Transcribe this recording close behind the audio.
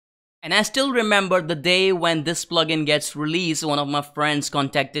And I still remember the day when this plugin gets released. One of my friends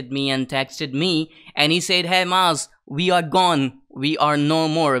contacted me and texted me, and he said, "Hey Maz, we are gone. We are no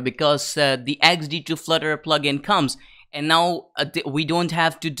more because the XD to Flutter plugin comes, and now we don't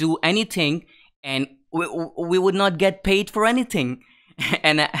have to do anything, and we would not get paid for anything."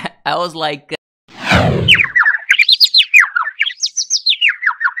 And I was like,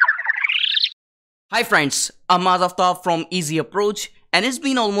 "Hi friends, I'm Maz from Easy Approach, and it's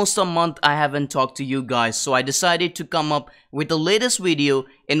been almost a month I haven't talked to you guys, so I decided to come up with the latest video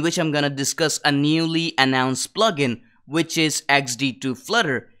in which I'm gonna discuss a newly announced plugin, which is XD to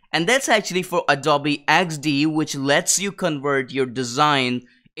Flutter. And that's actually for Adobe XD, which lets you convert your design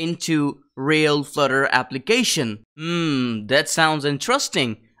into real Flutter application. That sounds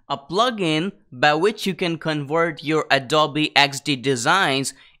interesting. A plugin by which you can convert your Adobe XD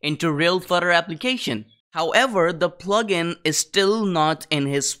designs into real Flutter application. However, the plugin is still not in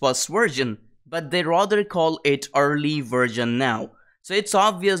his first version, but they rather call it early version now. So it's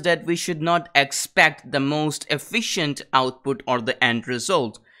obvious that we should not expect the most efficient output or the end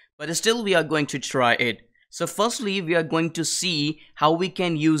result, but still we are going to try it. So firstly, we are going to see how we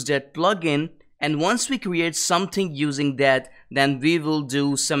can use that plugin, and once we create something using that, then we will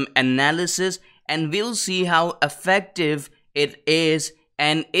do some analysis and we'll see how effective it is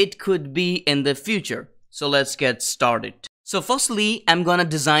and it could be in the future. So let's get started. So firstly, I'm gonna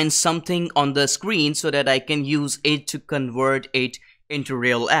design something on the screen so that I can use it to convert it into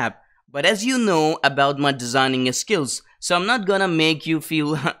real app. But as you know about my designing skills, so I'm not gonna make you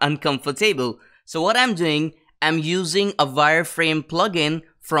feel uncomfortable. So what I'm doing, I'm using a wireframe plugin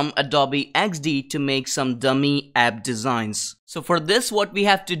from Adobe XD to make some dummy app designs. So for this, what we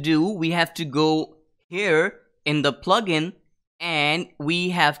have to do, we have to go here in the plugin and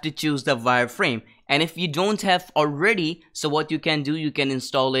we have to choose the wireframe. And if you don't have already, so what you can do, you can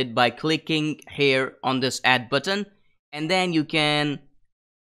install it by clicking here on this add button, and then you can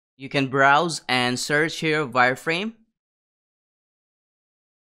browse and search here wireframe.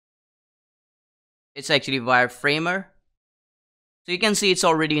 It's actually wireframer. So you can see it's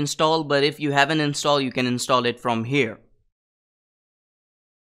already installed, but if you haven't installed, you can install it from here.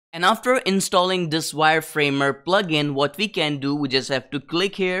 And after installing this wireframer plugin, what we can do, we just have to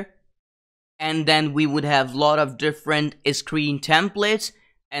click here, and then we would have a lot of different screen templates,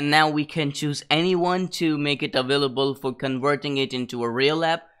 and now we can choose anyone to make it available for converting it into a real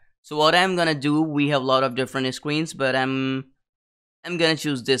app. So what I'm gonna do, we have a lot of different screens, but I'm gonna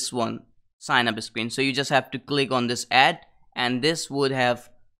choose this one, sign up screen. So you just have to click on this add, and this would have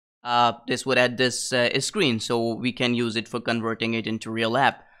add this screen, so we can use it for converting it into real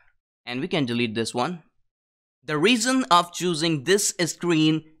app. And we can delete this one. The reason of choosing this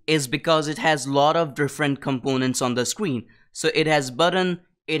screen is because it has a lot of different components on the screen. So it has button,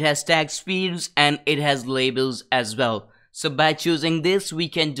 it has text fields, and it has labels as well. So by choosing this, we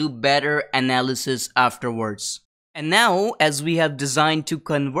can do better analysis afterwards. And now, as we have designed to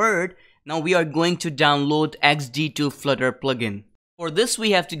convert, now we are going to download XD to Flutter plugin. For this,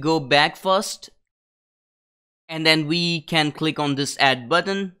 we have to go back first, and then we can click on this add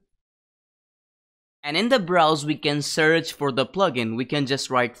button. And in the browse, we can search for the plugin. We can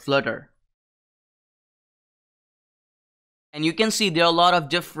just write Flutter. And you can see there are a lot of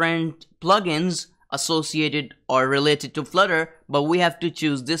different plugins associated or related to Flutter, but we have to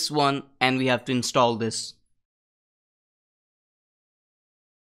choose this one and we have to install this.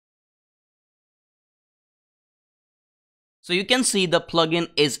 So you can see the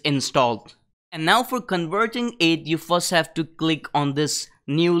plugin is installed. And now for converting it, you first have to click on this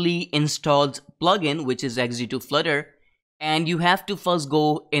newly installed plugin, which is XD to Flutter, and you have to first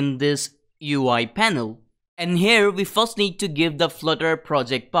go in this UI panel. And here we first need to give the Flutter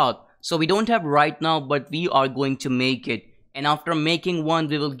project path. So we don't have right now, but we are going to make it. And after making one,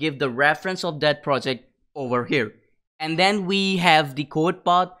 we will give the reference of that project over here. And then we have the code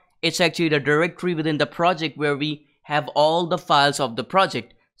path. It's actually the directory within the project where we have all the files of the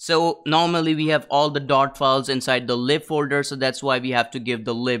project. So normally we have all the dot files inside the lib folder, so that's why we have to give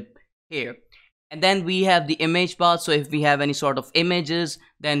the lib here. And then we have the image path, so if we have any sort of images,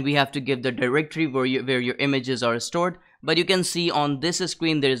 then we have to give the directory where your images are stored. But you can see on this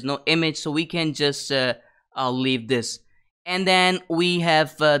screen there is no image, so we can just leave this. And then we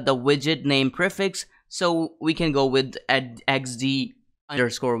have the widget name prefix, so we can go with XD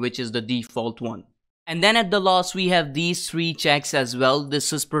underscore, which is the default one. And then at the last, we have these three checks as well.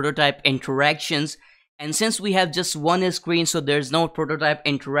 This is prototype interactions. And since we have just one screen, so there's no prototype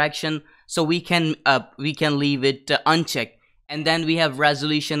interaction, so we can leave it unchecked. And then we have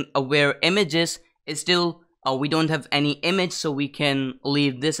resolution aware images. It's still we don't have any image, so we can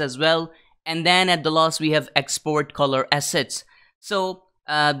leave this as well. And then at the last we have export color assets. So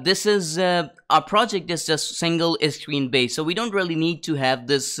this is our project is just single screen based, so we don't really need to have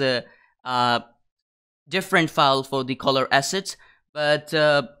this uh, different file for the color assets, but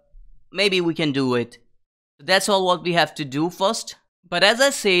maybe we can do it. That's all what we have to do first. But as I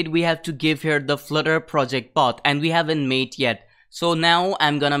said, we have to give here the Flutter project path, and we haven't made yet. So now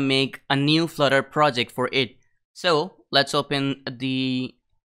I'm gonna make a new Flutter project for it. So let's open the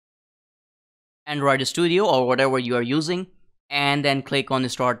Android Studio or whatever you are using, and then click on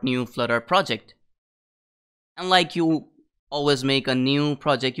start new Flutter project. And like you always make a new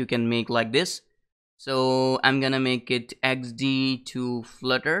project, you can make like this. So I'm gonna make it XD to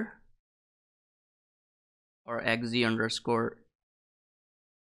Flutter or XD underscore.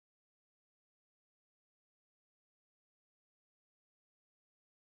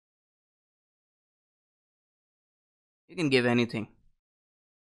 You can give anything.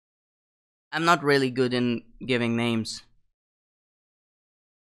 I'm not really good in giving names.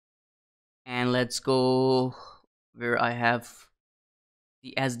 And let's go where I have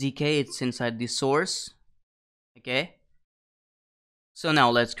the SDK. It's inside the source. Okay. So now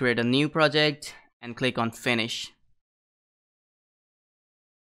let's create a new project and click on finish.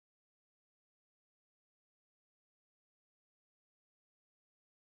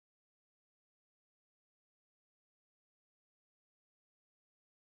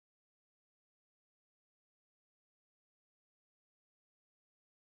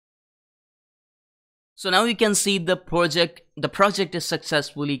 So now you can see the project is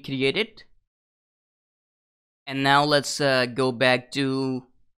successfully created. And now let's go back to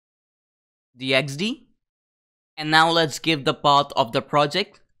the XD. And now let's give the path of the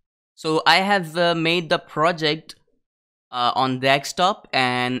project. So I have made the project on desktop,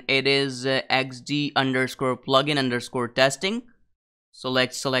 and it is XD underscore plugin underscore testing. So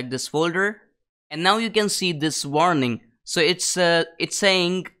let's select this folder. And now you can see this warning. So it's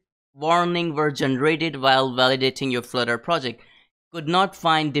saying warning were generated while validating your Flutter project. Could not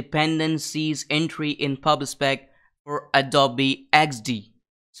find dependencies entry in PubSpec for Adobe XD.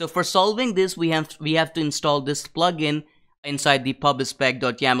 So for solving this, we have to install this plugin inside the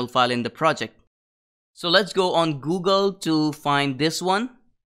pubspec.yaml file in the project. So let's go on Google to find this one.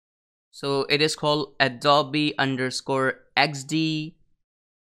 So it is called Adobe underscore XD,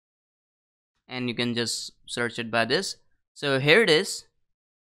 and you can just search it by this. So here it is.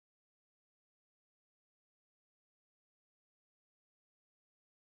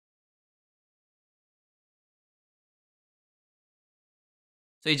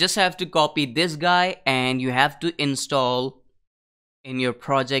 So you just have to copy this guy and you have to install in your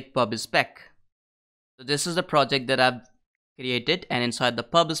project PubSpec. So this is the project that I've created, and inside the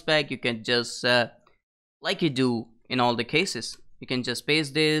PubSpec you can just like you do in all the cases, you can just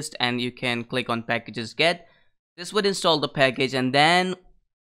paste this and you can click on packages get. This would install the package, and then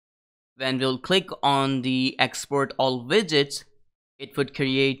when we'll click on the export all widgets, it would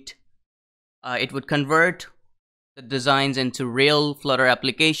create it would convert the designs into real Flutter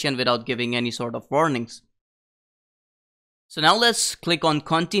application without giving any sort of warnings. So now let's click on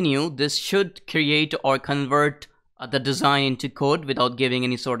continue. This should create or convert the design into code without giving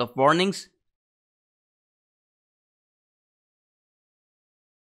any sort of warnings.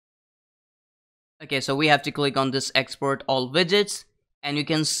 Okay, so we have to click on this export all widgets, and you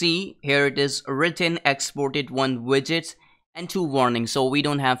can see here it is written exported 1 widget and 2 warnings. So we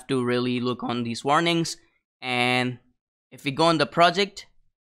don't have to really look on these warnings. And if we go on the project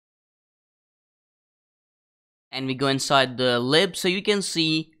and we go inside the lib, so you can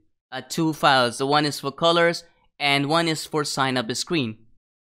see 2 files. The one is for colors and one is for sign up screen.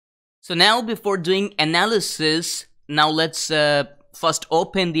 So now before doing analysis, now let's first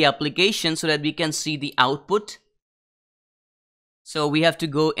open the application so that we can see the output. So we have to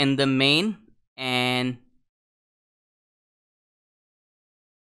go in the main, and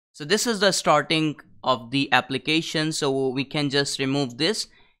so this is the starting of the application. So we can just remove this,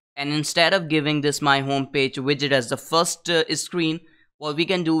 and instead of giving this my home page widget as the first screen, what we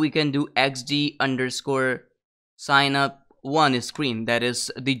can do XD underscore sign up 1 screen, that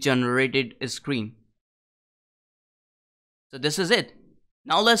is the generated screen. So this is it.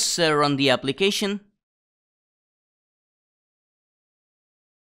 Now let's run the application.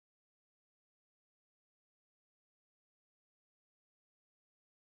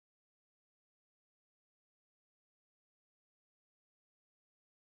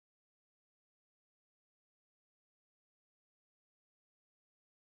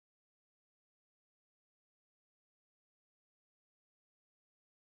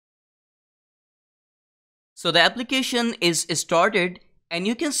 So the application is started and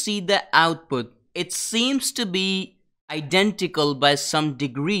you can see the output. It seems to be identical by some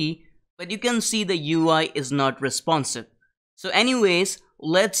degree, but you can see the UI is not responsive. So anyways,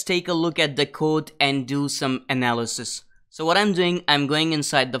 let's take a look at the code and do some analysis. So what I'm doing, I'm going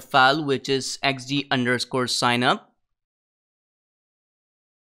inside the file, which is xd_signup.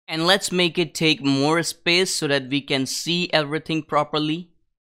 And let's make it take more space so that we can see everything properly.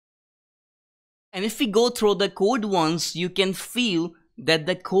 And if we go through the code once, you can feel that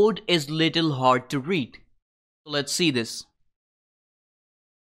the code is little hard to read. So let's see this.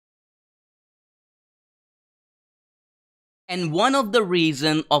 And one of the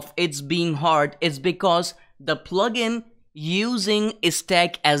reasons of its being hard is because the plugin using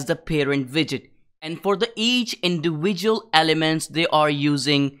stack as the parent widget. And for the each individual elements, they are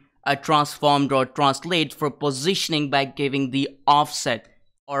using a transform.translate for positioning by giving the offset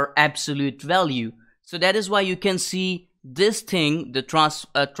or absolute value. So that is why you can see this thing, the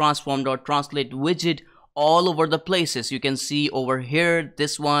transform.translate widget, all over the places. You can see over here,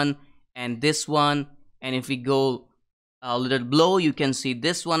 this one and this one. And if we go a little below, you can see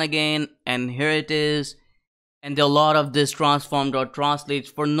this one again, and here it is. And there are a lot of this transform.translate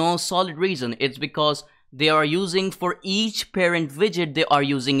for no solid reason. It's because they are using for each parent widget, they are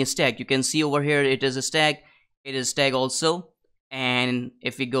using a stack. You can see over here, it is a stack. It is stack also. And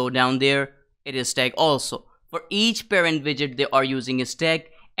if we go down there, it is stack also. For each parent widget, they are using a stack.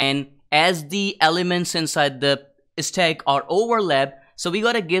 And as the elements inside the stack are overlapped, so we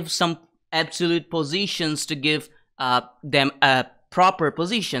gotta give some absolute positions to give them a proper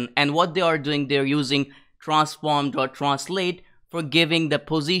position. And what they are doing, they're using transform.translate for giving the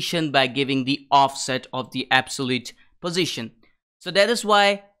position by giving the offset of the absolute position. So that is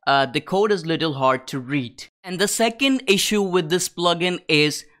why the code is little hard to read. And the second issue with this plugin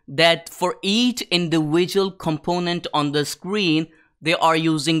is that for each individual component on the screen, they are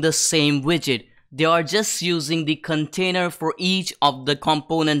using the same widget. They are just using the container for each of the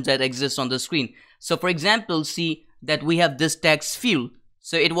components that exist on the screen. So for example, see that we have this text field.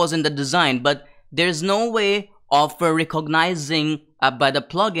 So it was in the design, but there's no way of recognizing by the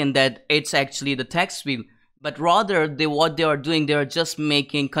plugin that it's actually the text field, but rather what they are doing, they are just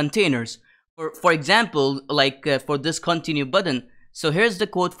making containers. For example, like for this continue button. So here's the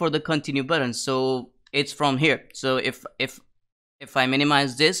code for the continue button. So it's from here. So if I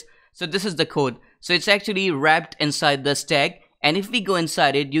minimize this, so this is the code. So it's actually wrapped inside the stack. And if we go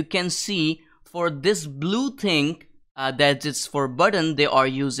inside it, you can see for this blue thing that is for button, they are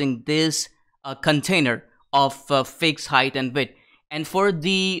using this container of fixed height and width. And for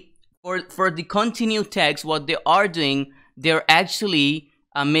the continue text, what they are doing, they're actually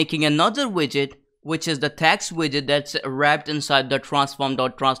making another widget, which is the text widget that's wrapped inside the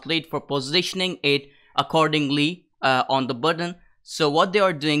transform.translate for positioning it accordingly on the button. So what they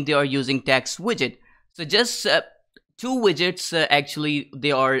are doing, they are using text widget. So just two widgets, actually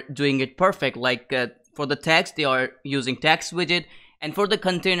they are doing it perfect. Like for the text, they are using text widget, and for the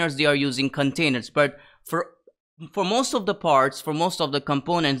containers, they are using containers. But for most of the parts, for most of the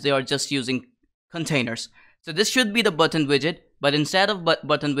components, they are just using containers. So this should be the button widget, but instead of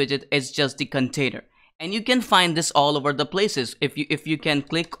button widget, it's just the container. And you can find this all over the places. If you can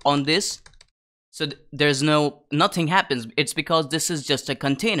click on this, so there's nothing happens. It's because this is just a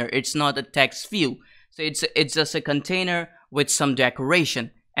container. It's not a text field. So it's just a container with some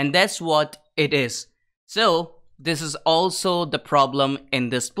decoration, and that's what it is. So this is also the problem in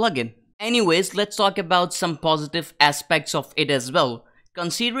this plugin. Anyways, let's talk about some positive aspects of it as well.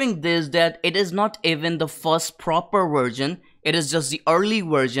 Considering this, that it is not even the first proper version, it is just the early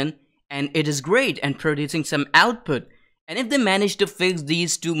version, and it is great and producing some output. And if they manage to fix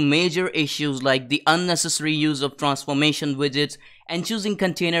these two major issues like the unnecessary use of transformation widgets and choosing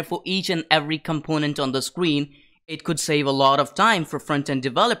container for each and every component on the screen, it could save a lot of time for front-end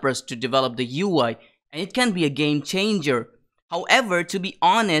developers to develop the UI, and it can be a game changer. However, to be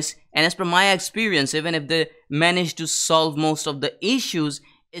honest, and as per my experience, even if they manage to solve most of the issues,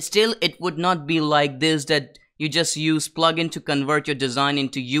 still it would not be like this, that you just use plugin to convert your design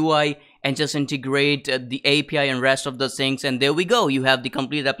into UI and just integrate the API and rest of the things, and there we go, you have the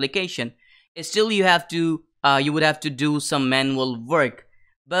complete application. Still you would have to do some manual work.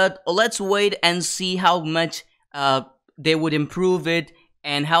 But let's wait and see how much they would improve it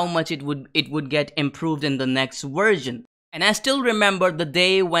and how much it would get improved in the next version. And I still remember the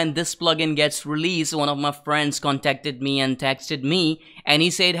day when this plugin gets released, one of my friends contacted me and texted me, and he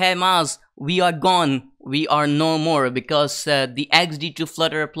said, "Hey Maz, we are gone, we are no more, because the XD to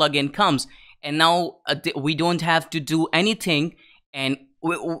Flutter plugin comes, and now we don't have to do anything, and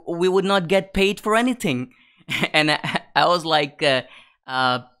we would not get paid for anything." And I was like,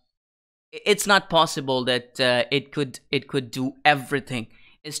 uh, it's not possible that it could do everything.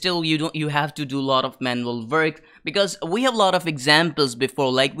 Still, you have to do a lot of manual work, because we have a lot of examples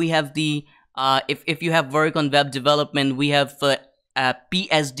before. Like we have the if you have work on web development, we have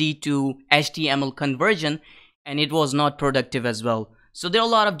PSD to HTML conversion, and it was not productive as well. So there are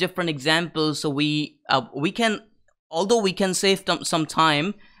a lot of different examples. So we can, although we can save some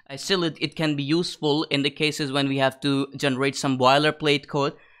time, still it can be useful in the cases when we have to generate some boilerplate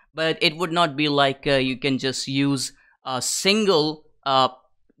code. But it would not be like you can just use a single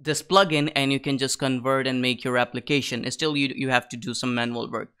this plugin and you can just convert and make your application. Still, you have to do some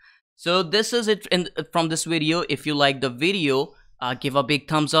manual work. So this is it from this video. If you like the video, give a big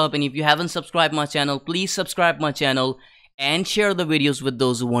thumbs up, and if you haven't subscribed my channel, please subscribe my channel and share the videos with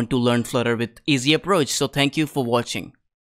those who want to learn Flutter with easy approach. So thank you for watching.